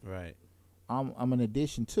substitute. Right. I'm an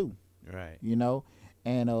addition too. Right. You know,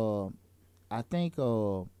 and I think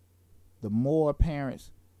the more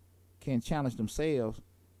parents can challenge themselves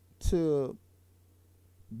to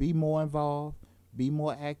be more involved, be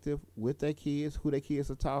more active with their kids, who their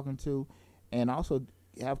kids are talking to, and also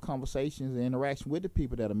have conversations and interaction with the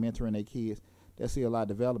people that are mentoring their kids, they'll see a lot of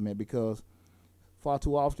development, because far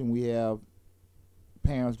too often we have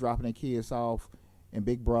parents dropping their kids off and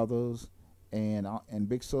big brothers and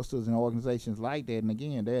big sisters and organizations like that, and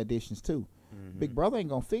again, they're additions too. Mm-hmm. Big brother ain't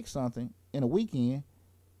gonna fix something in a weekend,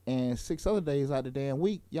 and 6 other days out the damn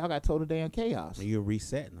week, y'all got total damn chaos. And you're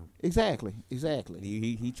resetting them. Exactly.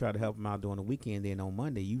 He tried to help them out during the weekend. Then on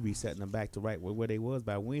Monday, you resetting them back to right where they was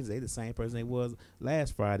by Wednesday. The same person they was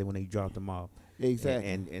last Friday when they dropped them off. Exactly.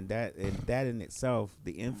 And that in itself,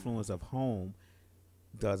 the influence of home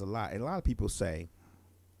does a lot. And a lot of people say,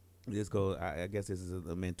 I guess this is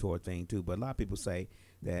a mentor thing too, but a lot of people say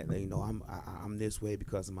that, you know, I'm this way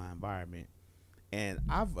because of my environment. And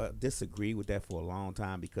I've disagreed with that for a long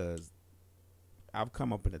time, because I've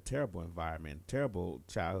come up in a terrible environment, terrible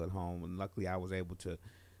childhood home, and luckily I was able to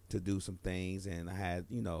do some things, and I had,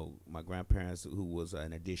 you know, my grandparents who was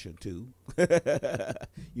an addition too.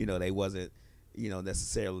 You know, they wasn't, you know,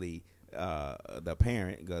 necessarily the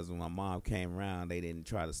parent, because when my mom came around, they didn't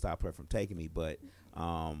try to stop her from taking me, but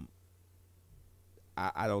I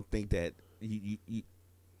don't think that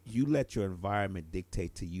you let your environment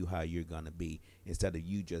dictate to you how you're going to be, instead of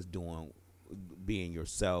you just being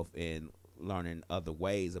yourself and learning other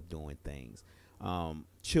ways of doing things.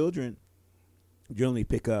 Children generally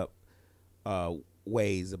pick up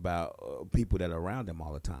ways about people that are around them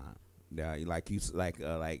all the time. Like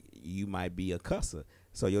you might be a cusser,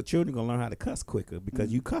 so your children gonna learn how to cuss quicker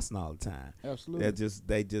because you cussing all the time. Absolutely.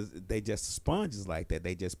 They just sponges like that.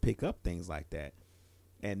 They just pick up things like that.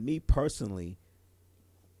 And me personally,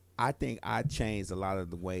 I think I changed a lot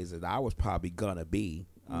of the ways that I was probably gonna be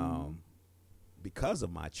because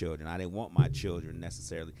of my children. I didn't want my children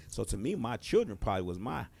necessarily. So to me, my children probably was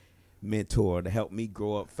my mentor to help me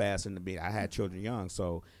grow up faster. I had children young,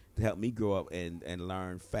 so to help me grow up and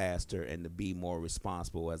learn faster and to be more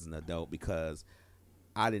responsible as an adult, because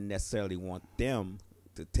I didn't necessarily want them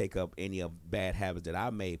to take up any of bad habits that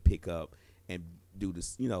I may pick up and do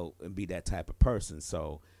this, you know, and be that type of person.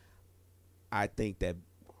 So I think that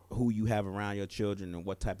who you have around your children and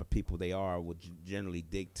what type of people they are will generally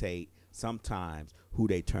dictate sometimes who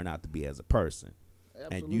they turn out to be as a person.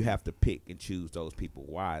 Absolutely. And you have to pick and choose those people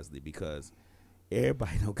wisely, because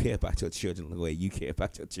everybody don't care about your children the way you care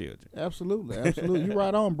about your children. Absolutely. You're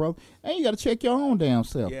right on, bro. And you got to check your own damn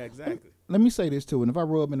self. Yeah, exactly. Let me say this too, and if I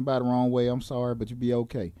rub anybody the wrong way, I'm sorry, but you be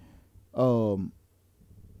okay. I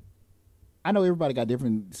know everybody got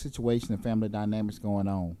different situations and family dynamics going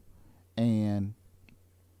on, and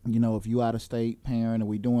you know, if you out of state parent and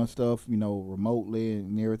we doing stuff, you know, remotely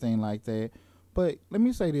and everything like that. But let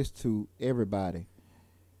me say this to everybody.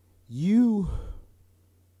 You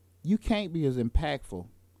can't be as impactful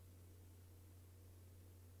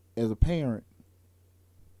as a parent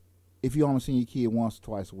if you only see your kid once or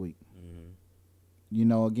twice a week. Mm-hmm. You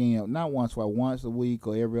know, again, not once a week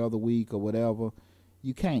or every other week or whatever.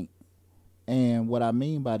 You can't. And what I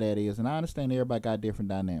mean by that is, and I understand everybody got different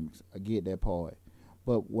dynamics. I get that part.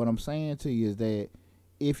 But what I'm saying to you is that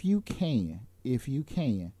if you can,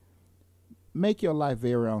 make your life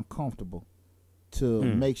very uncomfortable to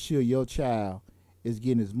make sure your child is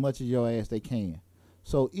getting as much of your ass they can.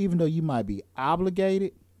 So even though you might be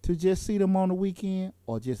obligated to just see them on the weekend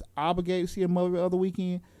or just obligated to see them every other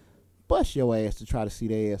weekend, bust your ass to try to see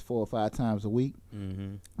their ass 4 or 5 times a week.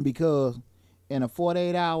 Mm-hmm. Because in a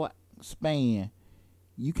 48-hour span,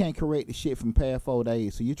 you can't correct the shit from past 4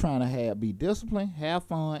 days. So you're trying to be disciplined, have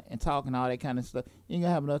fun, and talking all that kind of stuff. You ain't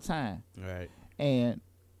gonna have enough time. Right. And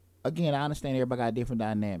again, I understand everybody got different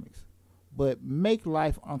dynamics, but make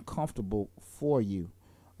life uncomfortable for you.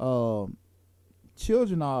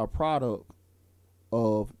 Children are a product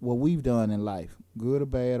of what we've done in life, good or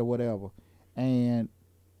bad or whatever. And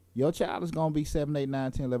your child is going to be 7, 8,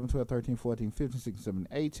 9, 10, 11, 12, 13, 14, 15, 16, 17,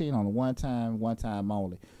 18 on a one time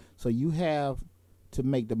only. So you have to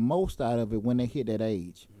make the most out of it when they hit that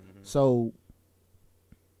age. Mm-hmm. So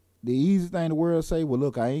the easy thing in the world say, well,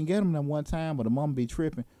 look, I ain't get them that one time, but the mom be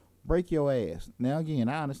tripping. Break your ass. Now, again,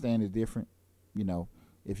 I understand it's different. You know,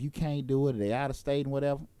 if you can't do it, or they out of state and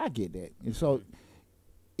whatever, I get that. And so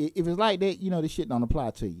if it's like that, you know, this shit don't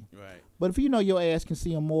apply to you. Right. But if you know your ass can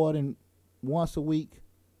see them more than once a week,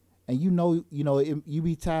 and you know, you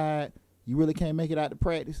be tired, you really can't make it out to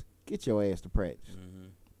practice, get your ass to practice. Mm-hmm.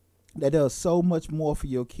 that does so much more for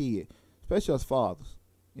your kid, especially as fathers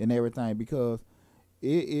and everything, because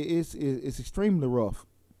it's extremely rough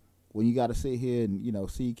when you got to sit here and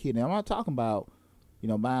see your kid. Now, I'm not talking about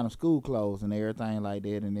buying them school clothes and everything like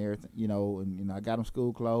that and everything, and I got them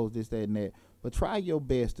school clothes, this, that, and that. But try your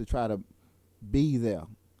best to try to be there,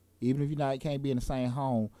 even if can't be in the same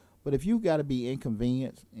home. But if you got to be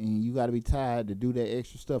inconvenienced and you got to be tired to do that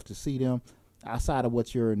extra stuff to see them outside of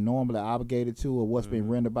what you're normally obligated to or what's been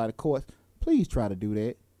rendered by the courts, please try to do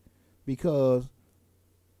that, because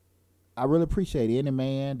I really appreciate any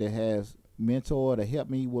man that has mentored or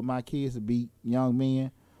helped me with my kids to be young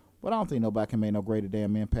men. But I don't think nobody can make no greater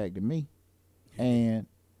damn impact than me. And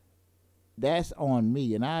that's on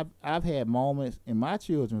me. And I've had moments in my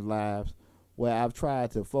children's lives where I've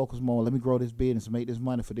tried to focus more, let me grow this business, make this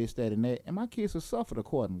money for this, that, and that. And my kids have suffered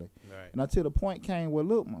accordingly. Right. And until the point came where,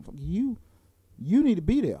 look, you need to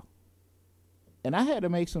be there. And I had to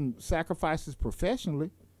make some sacrifices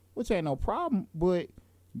professionally, which ain't no problem. But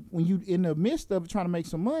when you in the midst of it trying to make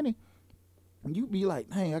some money, you be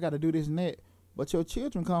like, hey, I got to do this and that. But your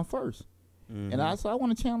children come first. Mm-hmm. And I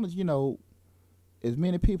want to challenge, as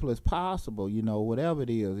many people as possible, whatever it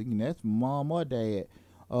is. That's mom or dad.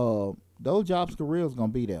 Those jobs, careers going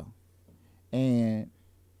to be there. And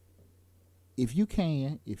if you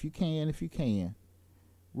can,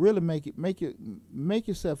 really make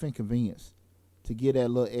yourself inconvenienced to get that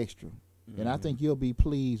little extra. Mm-hmm. And I think you'll be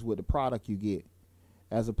pleased with the product you get,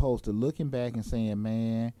 as opposed to looking back and saying,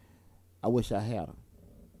 man, I wish I had her.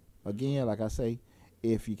 Again, like I say,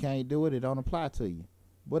 if you can't do it, it don't apply to you.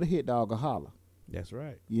 But a hit dog will holler. That's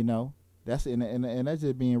right. That's and that's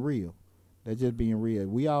just being real. That's just being real.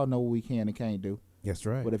 We all know what we can and can't do. That's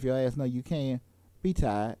right. But if your ass know you can, be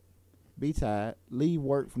tired. Be tired. Leave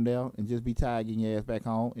work from there and just be tired getting your ass back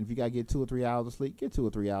home. And if you got to get 2 or 3 hours of sleep, get 2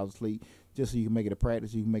 or 3 hours of sleep just so you can make it a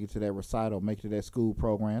practice. You can make it to that recital, make it to that school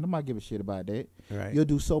program. I might give a shit about that. Right. You'll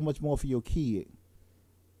do so much more for your kid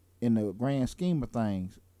in the grand scheme of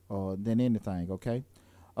things than anything, okay?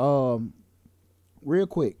 Real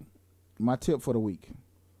quick, my tip for the week.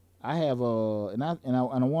 I have and I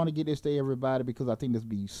want to get this to everybody because I think this will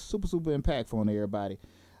be super, super impactful on everybody.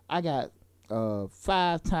 I got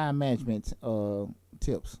 5 time management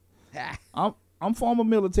tips. I'm former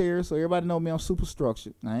military, so everybody know me. I'm super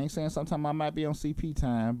structured. I ain't saying sometimes I might be on CP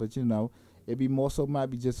time, but it'd be more so might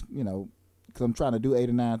be just because I'm trying to do 8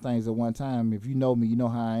 or 9 things at one time. If you know me, you know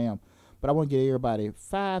how I am. But I want to get everybody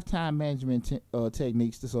 5 time management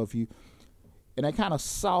techniques. So and they kind of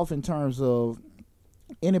soft in terms of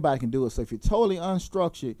anybody can do it. So if you're totally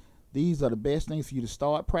unstructured, these are the best things for you to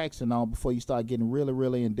start practicing on before you start getting really,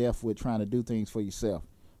 really in depth with trying to do things for yourself.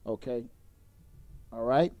 Okay? All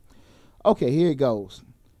right? Okay, here it goes.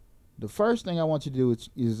 The first thing I want you to do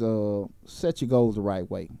is set your goals the right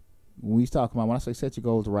way. When I say set your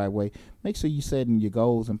goals the right way, make sure you're setting your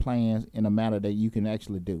goals and plans in a manner that you can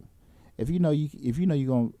actually do. If you know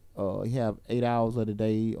you're gonna have 8 hours of the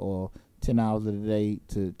day or 10 hours of the day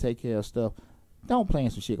to take care of stuff, don't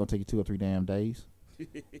plan some shit gonna take you 2 or 3 damn days.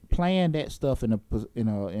 Plan that stuff in a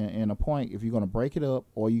point. If you're gonna break it up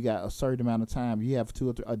or you got a certain amount of time, you have 2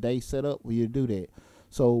 or 3 a day set up where you do that.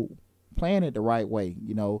 So plan it the right way.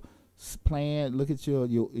 Plan. Look at your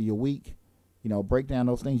week. Break down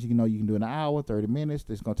those things you can do in an hour, 30 minutes.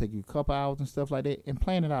 That's going to take you a couple hours and stuff like that, and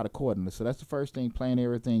plan it out accordingly. So that's the first thing, plan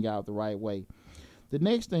everything out the right way. The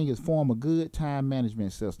next thing is form a good time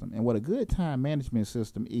management system. And what a good time management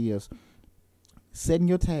system is setting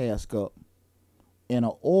your task up in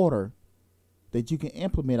an order that you can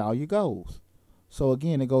implement all your goals. So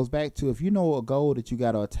again, it goes back to if you know a goal that you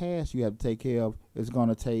got or a task you have to take care of is going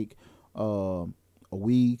to take a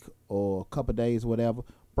week or a couple of days or whatever,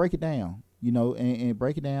 break it down. And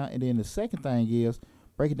break it down. And then the second thing is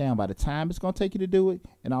break it down by the time it's going to take you to do it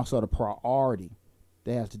and also the priority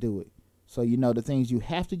that has to do it. So, the things you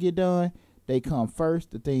have to get done, they come first.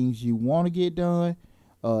 The things you want to get done,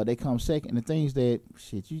 they come second. The things that,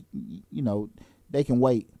 they can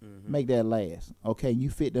wait. Mm-hmm. Make that last. Okay, you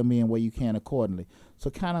fit them in where you can accordingly. So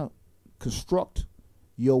kind of construct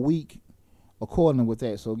your week accordingly with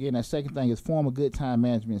that. So, again, that second thing is form a good time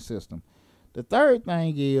management system. The third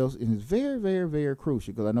thing is, and it's very, very, very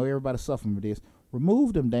crucial because I know everybody's suffering with this,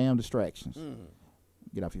 remove them damn distractions. Mm.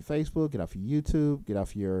 Get off your Facebook, get off your YouTube, get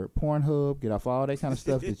off your Pornhub, get off all that kind of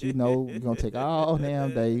stuff that you're going to take all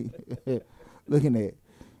damn day looking at.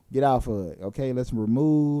 Get off of it, okay? Let's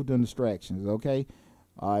remove them distractions, okay?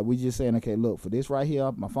 All right, we just saying, okay, look, for this right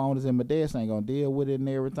here, my phone is in my desk, I ain't going to deal with it and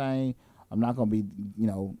everything. I'm not gonna be,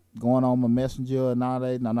 going on my messenger and all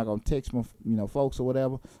that. And I'm not gonna text my, folks or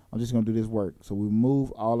whatever. I'm just gonna do this work. So we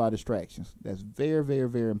remove all our distractions. That's very, very,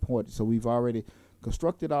 very important. So we've already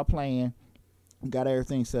constructed our plan, got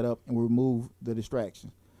everything set up, and we remove the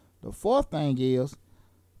distractions. The fourth thing is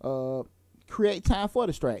create time for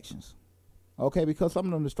distractions. Okay, because some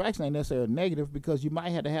of them distractions ain't necessarily negative, because you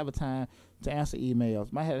might have to have a time to answer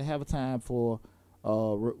emails, might have to have a time for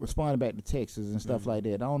responding back to texts and stuff like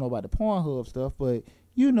that. I don't know about the Pornhub stuff, but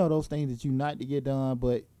those things that you like to get done,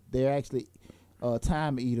 but they're actually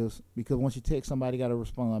time eaters, because once you text somebody, you got to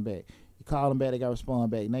respond back. You call them back, they got to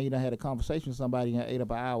respond back. Now you done had a conversation with somebody and ate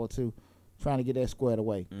up an hour or two trying to get that squared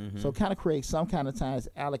away. So kind of create some kind of time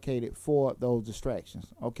allocated for those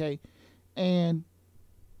distractions, okay? And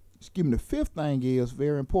excuse me, the fifth thing is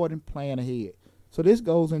very important: plan ahead. So this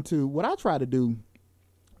goes into what I try to do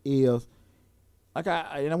is, like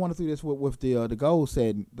I want to do this with the goal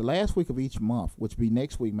setting. The last week of each month, which be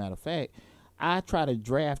next week, matter of fact, I try to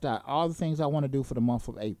draft out all the things I want to do for the month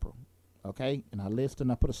of April, okay? And I list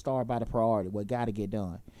and I put a star by the priority, what got to get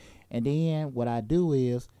done. And then what I do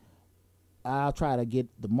is I'll try to get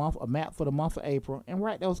a map for the month of April and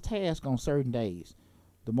write those tasks on certain days,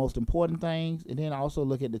 the most important things, and then also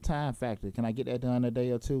look at the time factor. Can I get that done in a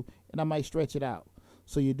day or two? And I might stretch it out.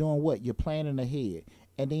 So you're doing what? You're planning ahead.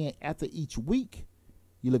 And then after each week,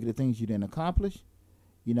 you look at the things you didn't accomplish,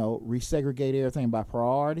 resegregate everything by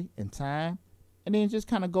priority and time, and then just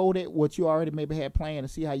kind of go at what you already maybe had planned and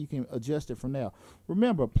see how you can adjust it from there.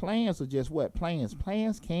 Remember, plans are just what? Plans.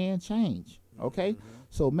 Plans can change, okay?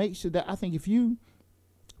 So make sure that, I think if you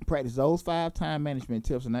practice those 5 time management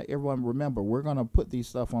tips, and everyone remember, we're going to put these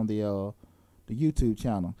stuff on the YouTube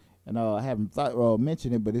channel. And I haven't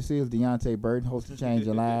mentioned it, but this is Deonte Burton, host of Change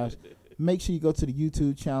Your Lives. Make sure you go to the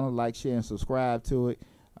YouTube channel, like, share, and subscribe to it.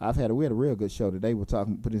 We had a real good show today. We're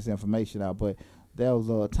put this information out, but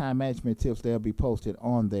those time management tips, they'll be posted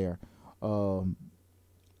on there, on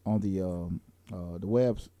the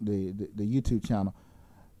YouTube channel.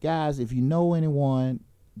 Guys, if you know anyone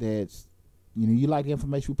that's, you like the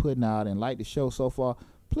information we're putting out and like the show so far,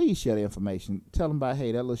 please share the information. Tell them about,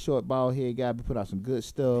 hey, that little short bald head guy put out some good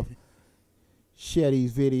stuff. Share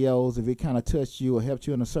these videos. If it kind of touched you or helped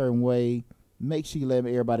you in a certain way, make sure you let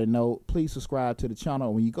everybody know. Please subscribe to the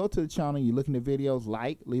channel. When you go to the channel, you look in the videos,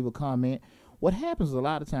 leave a comment. What happens a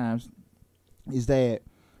lot of times is that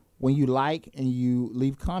when you like and you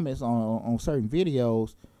leave comments on certain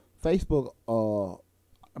videos, Facebook,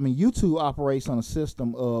 YouTube operates on a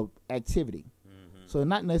system of activity. So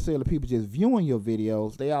not necessarily people just viewing your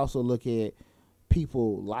videos. They also look at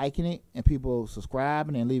people liking it and people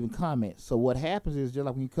subscribing and leaving comments. So what happens is, just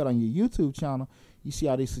like when you cut on your YouTube channel, you see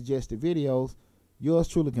all these suggested videos, yours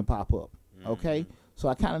truly can pop up. Okay? So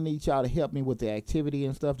I kind of need y'all to help me with the activity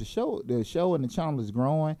and stuff. The show and the channel is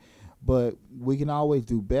growing, but we can always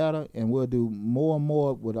do better, and we'll do more and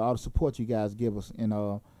more with all the support you guys give us. And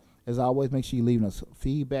as always, make sure you're leaving us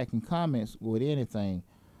feedback and comments with anything.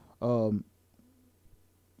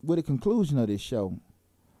 With the conclusion of this show,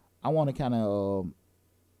 I want to kind of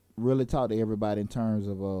really talk to everybody in terms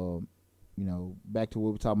of, back to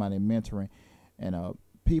what we're talking about in mentoring. And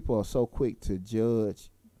people are so quick to judge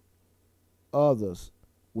others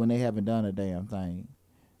when they haven't done a damn thing.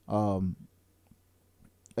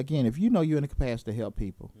 Again, if you know you're in the capacity to help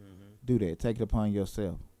people, do that. Take it upon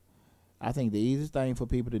yourself. I think the easiest thing for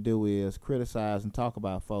people to do is criticize and talk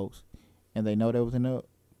about folks, and they know they was in a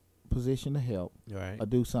position to help, right, or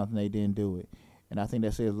do something, they didn't do it. And I think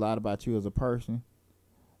that says a lot about you as a person.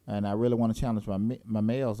 And I really want to challenge my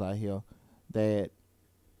males out here that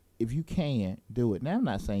if you can, do it. Now, I'm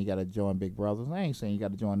not saying you got to join Big Brothers. I ain't saying you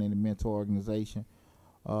got to join any mentor organization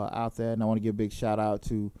out there. And I want to give a big shout out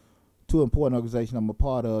to 2 important organizations I'm a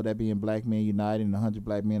part of, that being Black Men United and the 100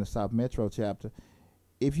 Black Men of South Metro chapter.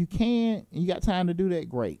 If you can, and you got time to do that,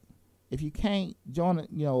 great. If you can't join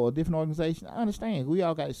a different organization, I understand. We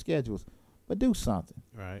all got schedules, but do something.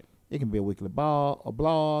 Right. It can be a weekly a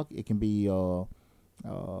blog. It can be a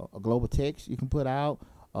global text you can put out,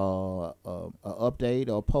 a update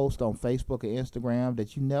or a post on Facebook or Instagram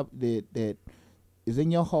that you never that is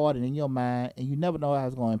in your heart and in your mind, and you never know how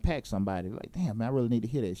it's going to impact somebody. Like, damn, man, I really need to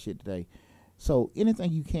hear that shit today. So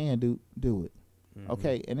anything you can do it.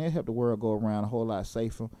 Okay, and it'll help the world go around a whole lot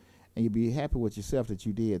safer, and you'll be happy with yourself that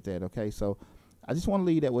you did that. Okay, so I just want to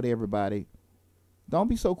leave that with everybody. Don't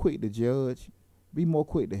be so quick to judge. Be more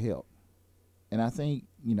quick to help. And I think,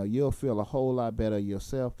 you'll feel a whole lot better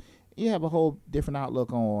yourself. You have a whole different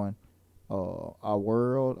outlook on our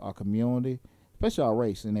world, our community, especially our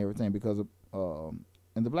race and everything, because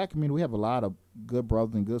in the Black community, we have a lot of good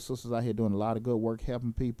brothers and good sisters out here doing a lot of good work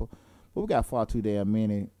helping people. But we got far too damn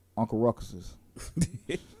many Uncle Ruckuses.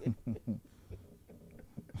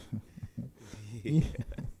 Yeah.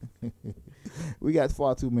 We got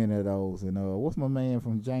far too many of those. And what's my man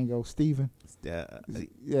from Django, Steven? Samuel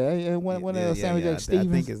Jackson Stevens.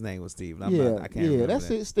 I think his name was Steven. I can't remember that's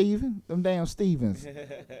it, Steven. Them damn Stevens.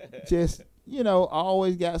 Just,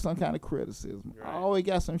 always got some kind of criticism. Right. Always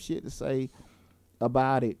got some shit to say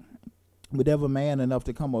about it. But never man enough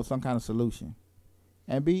to come up with some kind of solution.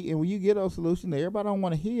 And when you get those solutions, everybody don't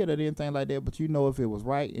want to hear it or anything like that, but if it was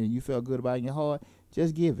right and you felt good about it in your heart,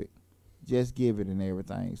 just give it. Just give it and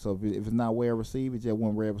everything. So if it's not well received, it just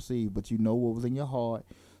wasn't well received, but you know what was in your heart,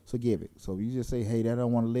 so give it. So if you just say, hey, they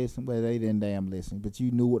don't want to listen, well, they didn't damn listen, but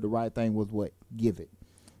you knew what the right thing was, what? Give it.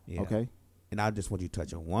 Yeah. Okay? And I just want you to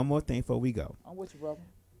touch on one more thing before we go. I'm with you, brother.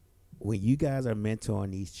 When you guys are mentoring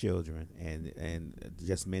these children and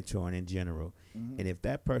just mentoring in general, and if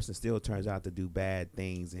that person still turns out to do bad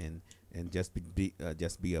things and just be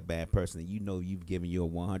a bad person, and you've given your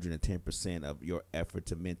 110% of your effort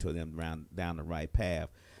to mentor them down the right path,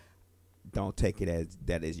 don't take it as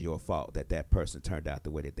that is your fault that person turned out the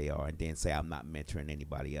way that they are, and then say I'm not mentoring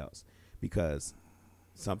anybody else, because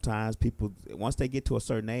sometimes people, once they get to a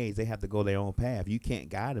certain age, they have to go their own path. You can't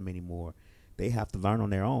guide them anymore. They have to learn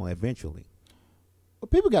on their own eventually. Well,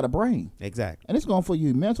 people got a brain. Exactly. And it's going for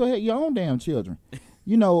you. Mental health, your own damn children.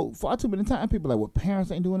 Far too many times people are like, well,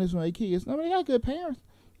 parents ain't doing this with their kids. No, they got good parents.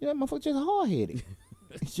 Motherfucker just hard-headed.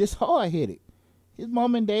 It's just hard-headed. His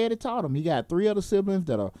mom and dad taught him. He got 3 other siblings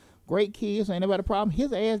that are great kids. Ain't nobody a problem.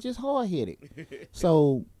 His ass just hard-headed.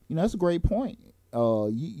 So, that's a great point.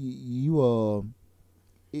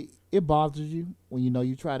 It bothers you when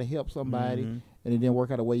you try to help somebody and it didn't work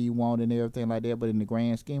out the way you want and everything like that. But in the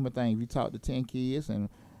grand scheme of things, if you talk to 10 kids and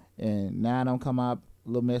 9 don't come out a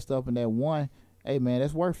little messed up, and that one, hey man,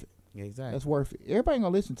 that's worth it. Exactly. That's worth it. Everybody gonna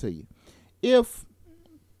listen to you. If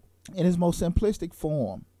in its most simplistic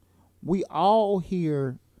form, we all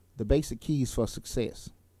hear the basic keys for success.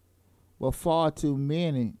 Well, far too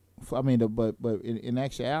many. But in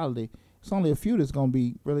actuality, it's only a few that's gonna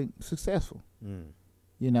be really successful.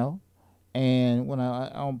 And when I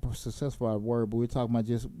don't successful word, but we're talking about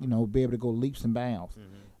just be able to go leaps and bounds.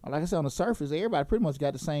 Like I said, on the surface, everybody pretty much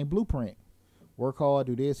got the same blueprint. Work hard,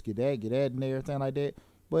 do this, get that, and everything like that.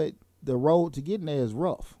 But the road to getting there is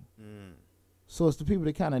rough. So it's the people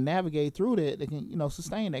that kind of navigate through that can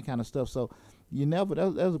sustain that kind of stuff. So you never.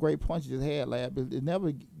 That was a great point you just had, Lab. It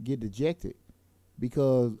never get dejected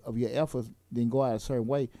because of your efforts. Then go out a certain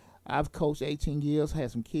way. I've coached 18 years,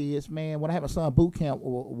 had some kids. Man, when I had my son boot camp,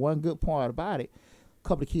 one good part about it, a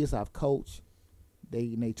couple of kids I've coached, they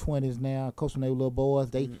in their 20s now, coaching their little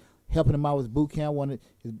boys. They helping them out with boot camp. One of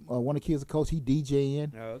the kids I coach, he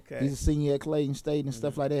DJing. Oh, okay. He's a senior at Clayton State and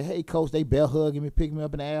stuff like that. Hey, coach, they bell hugging me, picking me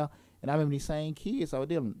up in the air. And I remember these same kids. I was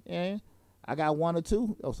dealing, I got 1 or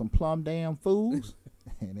 2 of some plum damn fools.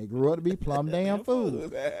 And they grew up to be plum damn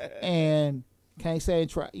fools. And can't say,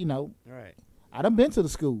 Right. I done been to the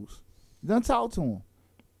schools, done talked to them.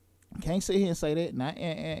 Can't sit here and say that.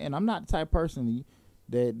 And I'm not the type of person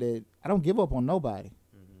that I don't give up on nobody.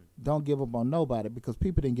 Don't give up on nobody, because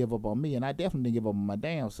people didn't give up on me, and I definitely didn't give up on my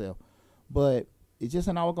damn self. But it just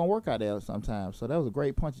ain't always gonna work out there sometimes. So that was a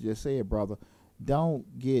great point you just said, brother.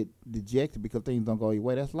 Don't get dejected because things don't go your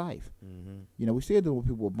way. That's life. We still dealing with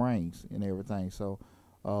people with brains and everything. So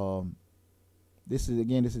This is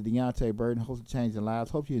Deonte Burton, host of Changing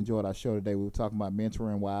Lives. Hope you enjoyed our show today. We were talking about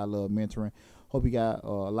mentoring, why I love mentoring. Hope you got a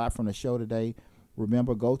lot from the show today.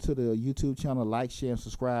 Remember, go to the YouTube channel, like, share, and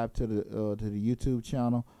subscribe to the YouTube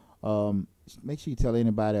channel. Make sure you tell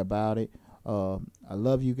anybody about it. I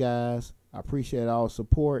love you guys. I appreciate all the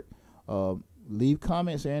support. Leave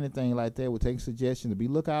comments or anything like that. We'll take suggestions. Be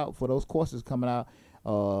lookout for those courses coming out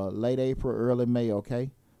late April, early May,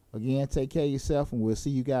 okay? Again, take care of yourself, and we'll see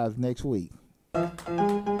you guys next week.